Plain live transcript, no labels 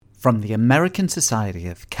From the American Society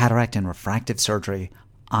of Cataract and Refractive Surgery,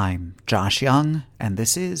 I'm Josh Young, and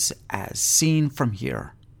this is As Seen From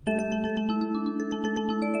Here.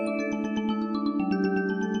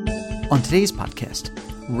 On today's podcast,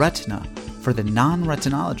 Retina for the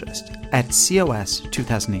Non-Retinologist at COS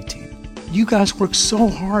 2018. You guys work so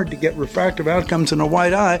hard to get refractive outcomes in a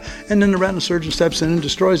white eye, and then the retina surgeon steps in and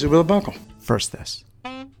destroys it with a buckle. First this.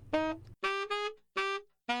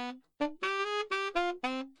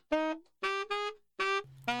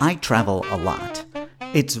 I travel a lot.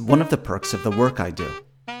 It's one of the perks of the work I do.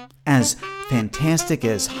 As fantastic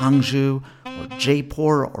as Hangzhou or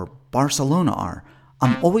Jaipur or Barcelona are,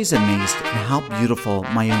 I'm always amazed at how beautiful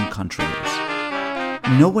my own country is.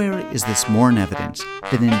 Nowhere is this more in evidence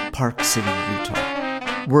than in Park City,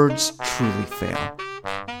 Utah. Words truly fail.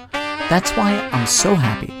 That's why I'm so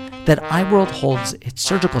happy that iWorld holds its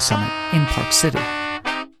surgical summit in Park City.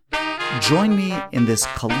 Join me in this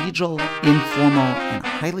collegial, informal, and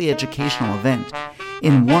highly educational event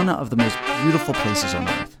in one of the most beautiful places on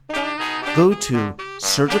earth. Go to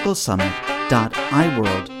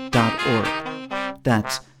surgicalsummit.iworld.org.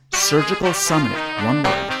 That's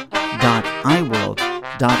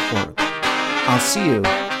surgicalsummit.iworld.org. I'll see you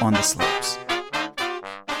on the slopes.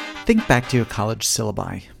 Think back to your college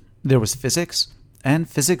syllabi. There was physics, and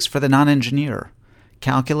physics for the non-engineer.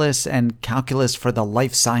 Calculus and calculus for the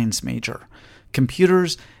life science major,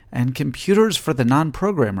 computers and computers for the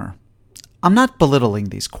non-programmer. I'm not belittling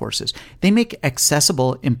these courses. They make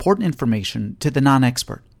accessible important information to the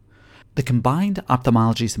non-expert. The Combined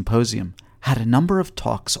Ophthalmology Symposium had a number of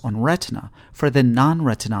talks on retina for the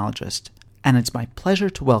non-retinologist, and it's my pleasure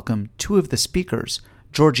to welcome two of the speakers,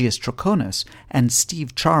 Georgios Trichonas and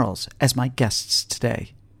Steve Charles, as my guests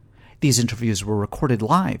today. These interviews were recorded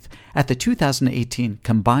live at the 2018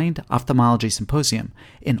 Combined Ophthalmology Symposium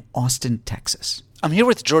in Austin, Texas. I'm here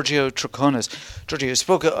with Georgios Trichonas. Georgios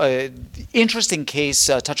spoke an interesting case,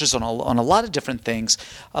 touches on a lot of different things.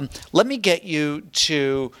 Let me get you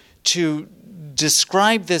to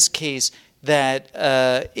describe this case that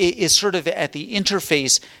is sort of at the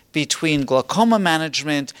interface between glaucoma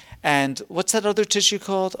management and what's that other tissue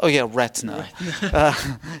called? Oh yeah, retina.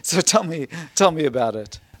 So tell me about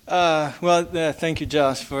it. Thank you,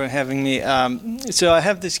 Josh, for having me. So I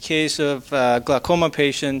have this case of a glaucoma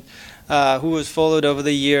patient who was followed over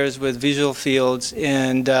the years with visual fields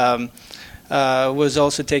and was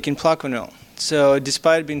also taking Plaquenil. So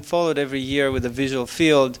despite being followed every year with a visual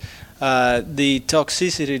field, the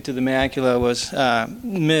toxicity to the macula was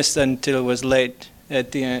missed until it was late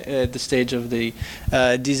at the stage of the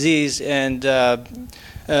disease. And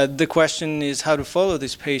the question is how to follow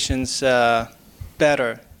these patients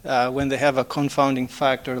better when they have a confounding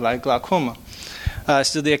factor like glaucoma.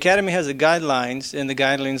 So the Academy has the guidelines, and the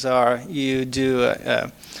guidelines are you do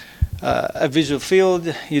a visual field,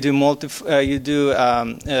 you do OCT,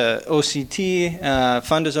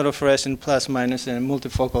 fundus autofluorescent plus minus, and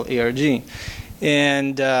multifocal ARG.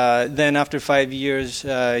 And then after 5 years,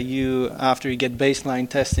 after you get baseline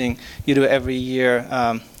testing, you do every year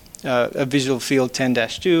a visual field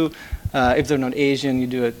 10-2. If they're not Asian, you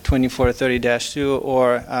do a 24-30-2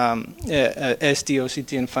 or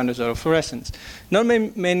SDOCT and fundus autofluorescence. Not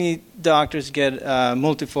many doctors get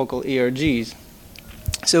multifocal ARGs.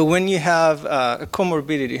 So when you have a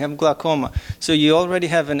comorbidity, you have glaucoma, so you already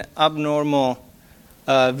have an abnormal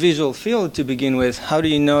visual field to begin with, how do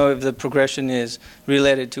you know if the progression is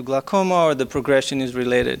related to glaucoma or the progression is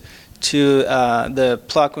related to the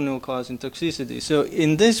Plaquenil causing toxicity? So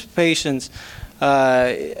in these patients,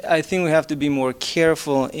 I think we have to be more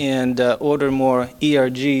careful and order more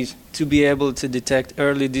ERGs to be able to detect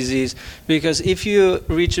early disease. Because if you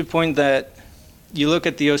reach a point that you look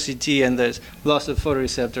at the OCT and there's loss of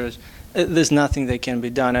photoreceptors, there's nothing that can be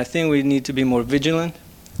done. I think we need to be more vigilant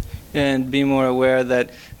and be more aware that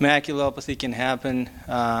maculopathy can happen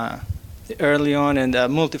early on, and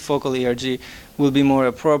multifocal ERG will be more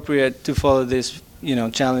appropriate to follow this,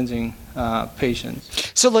 challenging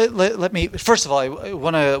patients. So let me first of all, I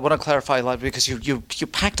want to clarify a lot because you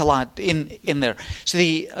packed a lot in there. So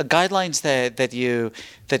the guidelines that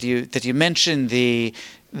you mentioned, the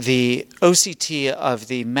OCT of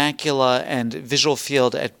the macula and visual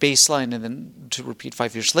field at baseline, and then to repeat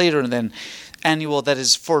 5 years later, and then annual, that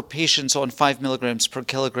is for patients on 5 milligrams per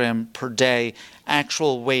kilogram per day,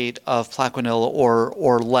 actual weight of Plaquenil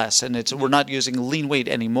or less. And we're not using lean weight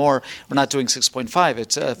anymore. We're not doing 6.5.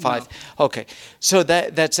 It's 5. No. Okay. So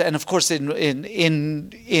that's, and of course in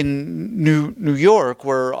New York,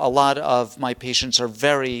 where a lot of my patients are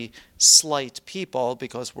very slight people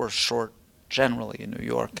because we're short generally in New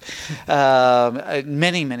York.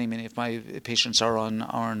 Many of my patients are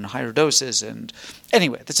on higher doses, and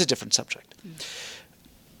anyway, that's a different subject.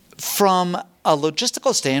 From a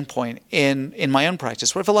logistical standpoint, in my own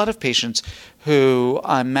practice, we have a lot of patients who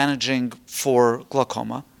I'm managing for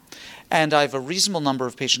glaucoma, and I have a reasonable number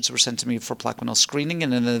of patients who are sent to me for plaquenil screening.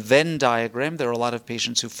 And in the Venn diagram, there are a lot of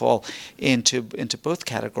patients who fall into both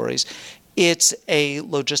categories. It's a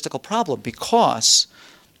logistical problem because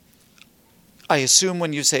I assume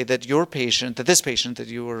when you say that this patient that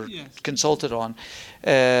you were consulted on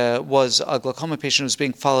was a glaucoma patient who was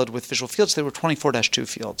being followed with visual fields, they were 24-2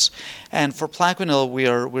 fields. And for plaquenil,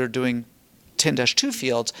 we're doing 10-2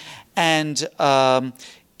 fields. And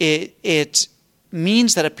it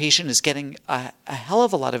means that a patient is getting a hell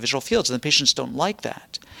of a lot of visual fields, and the patients don't like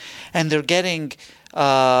that. And they're getting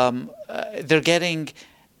an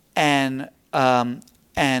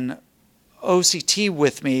OCT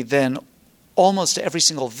with me then almost every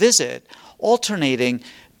single visit, alternating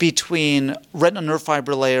between retinal nerve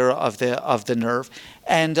fiber layer of the nerve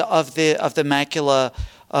and of the macula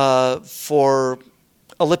for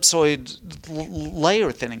ellipsoid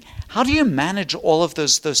layer thinning. How do you manage all of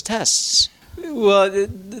those tests? Well,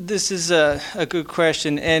 this is a good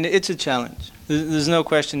question, and it's a challenge. There's no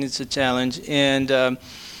question it's a challenge. And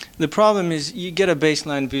the problem is you get a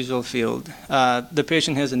baseline visual field. The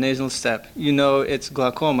patient has a nasal step. You know it's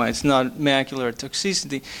glaucoma. It's not macular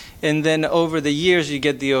toxicity. And then over the years you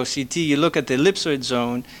get the OCT. You look at the ellipsoid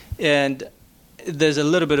zone, and there's a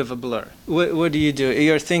little bit of a blur. What do?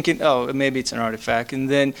 You're thinking, oh, maybe it's an artifact. And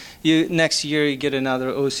then next year you get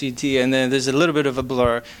another OCT, and then there's a little bit of a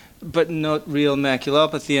blur, but not real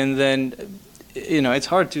maculopathy. And then, it's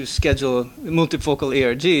hard to schedule multifocal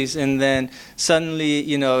ARGs, and then suddenly,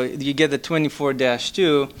 you get the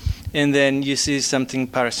 24-2, and then you see something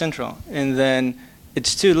paracentral, and then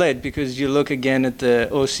it's too late because you look again at the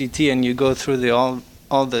OCT and you go through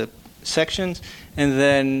all the sections, and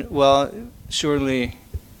then, surely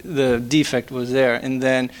the defect was there, and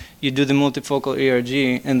then you do the multifocal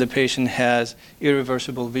ARG, and the patient has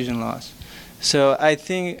irreversible vision loss. So I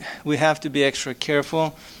think we have to be extra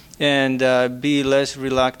careful and be less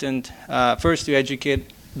reluctant, first to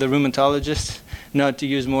educate the rheumatologist not to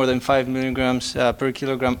use more than 5 milligrams per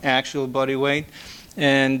kilogram actual body weight,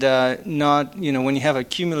 and not, when you have a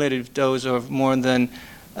cumulative dose of more than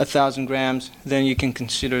 1,000 grams, then you can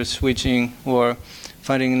consider switching or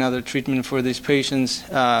finding another treatment for these patients,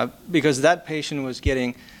 because that patient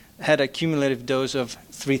had a cumulative dose of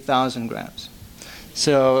 3,000 grams.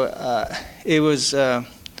 So it was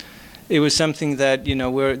something that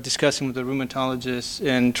we're discussing with the rheumatologist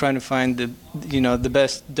and trying to find the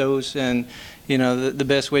best dose and the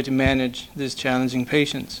best way to manage these challenging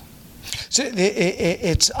patients. So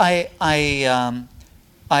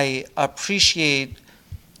I appreciate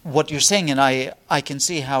what you're saying, and I can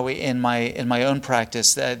see how in my own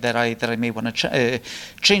practice that I may want to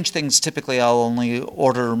change things. Typically, I'll only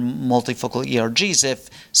order multifocal ERGs if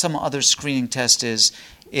some other screening test is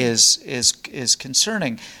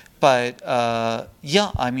concerning. But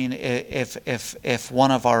if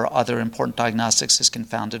one of our other important diagnostics is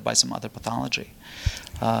confounded by some other pathology,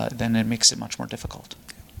 then it makes it much more difficult.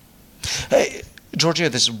 Georgio,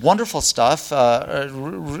 this is wonderful stuff.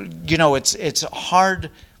 It's hard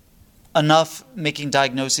enough making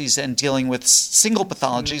diagnoses and dealing with single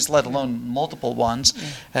pathologies, let alone multiple ones.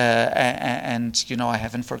 And I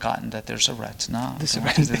haven't forgotten that there's a retina. So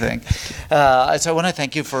I want to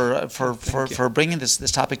thank you for bringing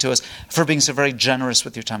this topic to us, for being so very generous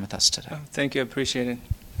with your time with us today. Oh, thank you. I appreciate it.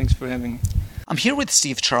 Thanks for having me. I'm here with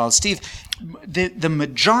Steve Charles. Steve, the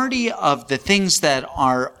majority of the things that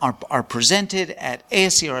are presented at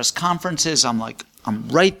ASCRS conferences, I'm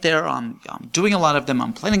right there. I'm doing a lot of them.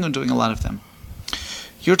 I'm planning on doing a lot of them.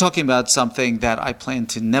 You're talking about something that I plan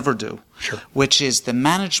to never do, which is the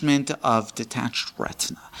management of detached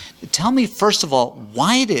retina. Tell me, first of all,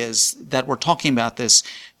 why it is that we're talking about this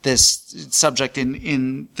subject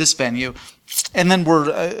in this venue, and then we're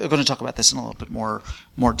going to talk about this in a little bit more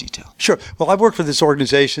detail. Sure. Well, I've worked for this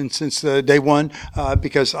organization since day one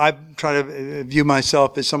because I try to view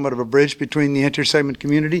myself as somewhat of a bridge between the anterior segment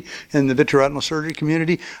community and the vitreoretinal surgery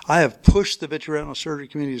community. I have pushed the vitreoretinal surgery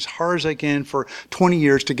community as hard as I can for 20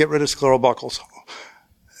 years to get rid of scleral buckles.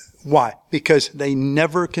 Why? Because they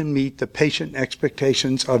never can meet the patient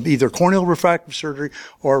expectations of either corneal refractive surgery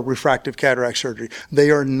or refractive cataract surgery.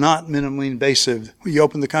 They are not minimally invasive. You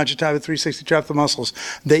open the conjunctiva 360, trap the muscles.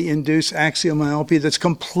 They induce axial myopia that's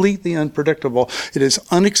completely unpredictable. It is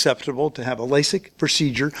unacceptable to have a LASIK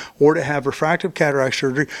procedure or to have refractive cataract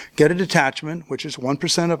surgery, get a detachment, which is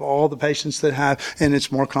 1% of all the patients that have, and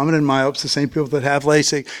it's more common in myopes, the same people that have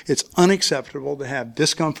LASIK. It's unacceptable to have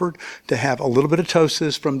discomfort, to have a little bit of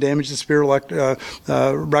ptosis from damage to the superior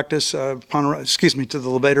rectus, to the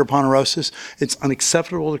levator ponderosis. It's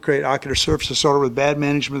unacceptable to create ocular surface disorder with bad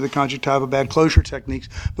management of the conjunctiva, bad closure techniques,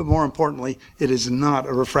 but more importantly, it is not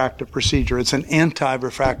a refractive procedure. It's an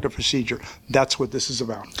anti-refractive procedure. That's what this is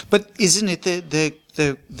about. But isn't it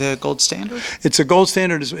the gold standard? It's a gold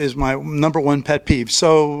standard is my number one pet peeve.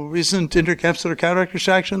 So isn't intercapsular cataract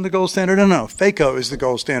extraction the gold standard? No. Phaco is the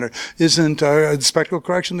gold standard. Isn't spectacle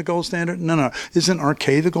correction the gold standard? No. Isn't RK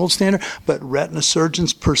the gold standard? But retina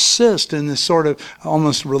surgeons persist in this sort of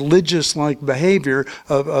almost religious-like behavior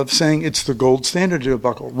of saying it's the gold standard to a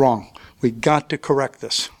buckle. Wrong. We got to correct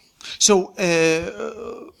this. So,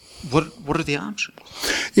 what are the options?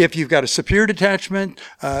 If you've got a superior detachment,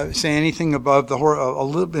 say anything above a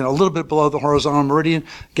little bit below the horizontal meridian,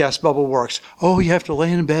 gas bubble works. Oh, you have to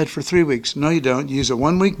lay in bed for 3 weeks. No, you don't. You use a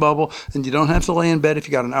 1-week bubble, and you don't have to lay in bed. If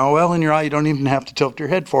you got an OL in your eye, you don't even have to tilt your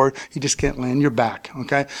head forward. You just can't lay on your back.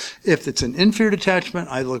 Okay. If it's an inferior detachment,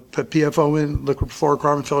 I put PFO in, liquid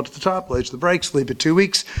fluorocarbon, fill it to the top, lays the brakes, leave it 2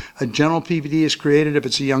 weeks. A general PVD is created if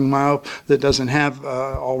it's a young myope that doesn't have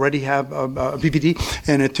already have a PVD,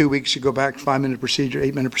 and at 2 weeks you go back, 5-minute procedure,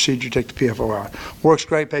 8-minute procedure, take the PFO out. Works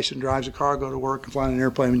great. Patient drives a car, go to work, fly on an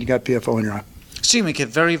airplane, and you got PFO in your eye. So you make a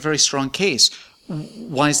very, very strong case.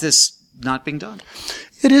 Why is this not being done?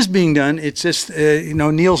 It is being done. It's just,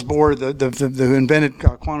 Niels Bohr, the invented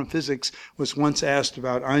quantum physics, was once asked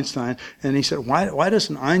about Einstein, and he said, why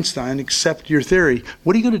doesn't Einstein accept your theory?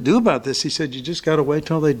 What are you going to do about this? He said, you just got to wait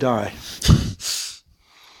till they die.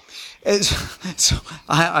 So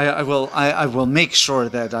I will make sure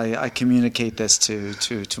that I communicate this to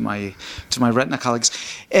my retina colleagues,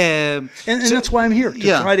 and that's why I'm here to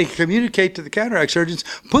try to communicate to the cataract surgeons.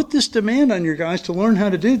 Put this demand on your guys to learn how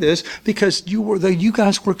to do this, because you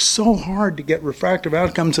guys work so hard to get refractive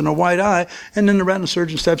outcomes in a white eye, and then the retina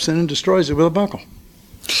surgeon steps in and destroys it with a buckle.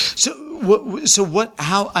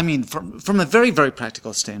 From a very, very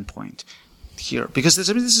practical standpoint here, because this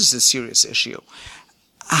is a serious issue.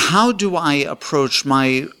 How do I approach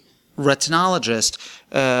my retinologist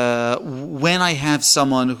when I have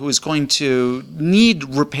someone who is going to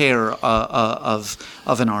need repair of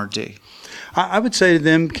an RD? I would say to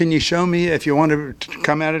them, can you show me, if you want to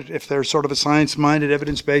come at it, if they're sort of a science-minded,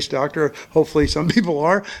 evidence-based doctor, hopefully some people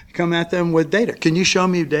are, come at them with data. Can you show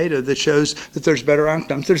me data that shows that there's better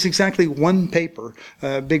outcomes? There's exactly one paper,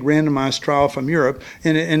 a big randomized trial from Europe,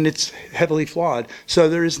 and it's heavily flawed. So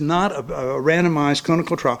there is not a randomized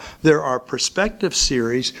clinical trial. There are prospective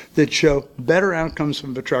series that show better outcomes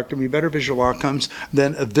from vitrectomy, better visual outcomes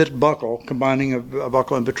than a vit buckle, combining a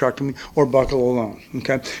buckle and vitrectomy, or buckle alone.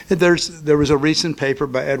 Okay, there was a recent paper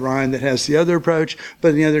by Ed Ryan that has the other approach, but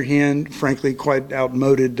on the other hand, frankly, quite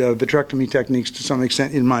outmoded vitrectomy techniques to some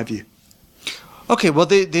extent, in my view. Okay, well,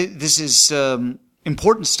 this is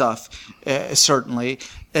important stuff, certainly,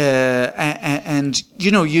 and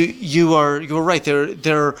you are right.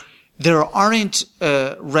 There aren't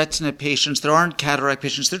retina patients, there aren't cataract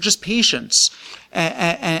patients. They're just patients,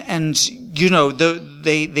 and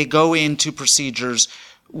they go into procedures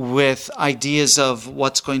with ideas of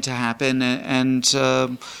what's going to happen,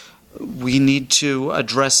 and we need to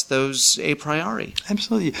address those a priori.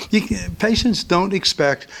 Absolutely. Patients don't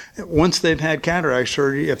expect, once they've had cataract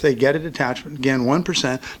surgery, if they get a detachment, again,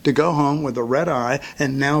 1%, to go home with a red eye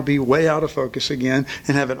and now be way out of focus again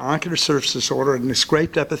and have an ocular surface disorder and a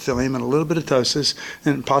scraped epithelium and a little bit of ptosis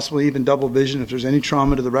and possibly even double vision if there's any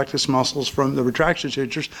trauma to the rectus muscles from the retraction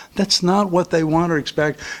sutures. That's not what they want or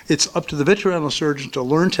expect. It's up to the vitreoretinal surgeon to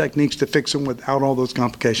learn techniques to fix them without all those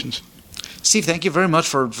complications. Steve, thank you very much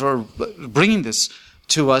for bringing this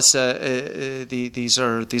to us. These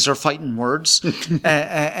are fighting words,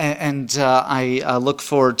 and I look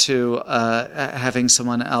forward to having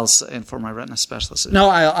someone else in for my retina specialist. No,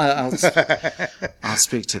 I'll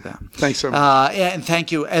speak to them. Thanks so much, and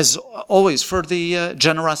thank you as always for the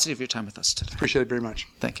generosity of your time with us today. Appreciate it very much.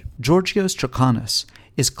 Thank you. Georgios Trichonas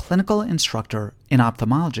is clinical instructor in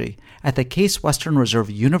ophthalmology at the Case Western Reserve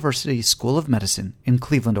University School of Medicine in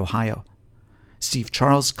Cleveland, Ohio. Steve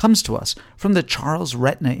Charles comes to us from the Charles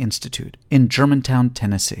Retina Institute in Germantown,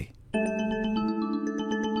 Tennessee.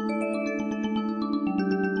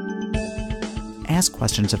 ask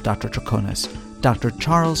questions of Dr. Trichonas, Dr.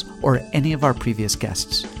 Charles, or any of our previous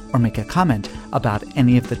guests, or make a comment about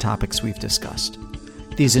any of the topics we've discussed.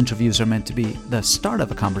 These interviews are meant to be the start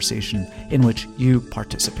of a conversation in which you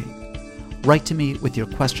participate. Write to me with your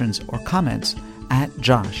questions or comments at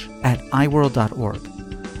josh@iworld.org.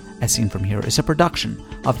 As Seen From Here is a production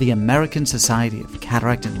of the American Society of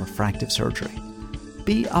Cataract and Refractive Surgery.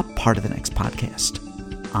 Be a part of the next podcast.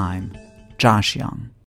 I'm Josh Young.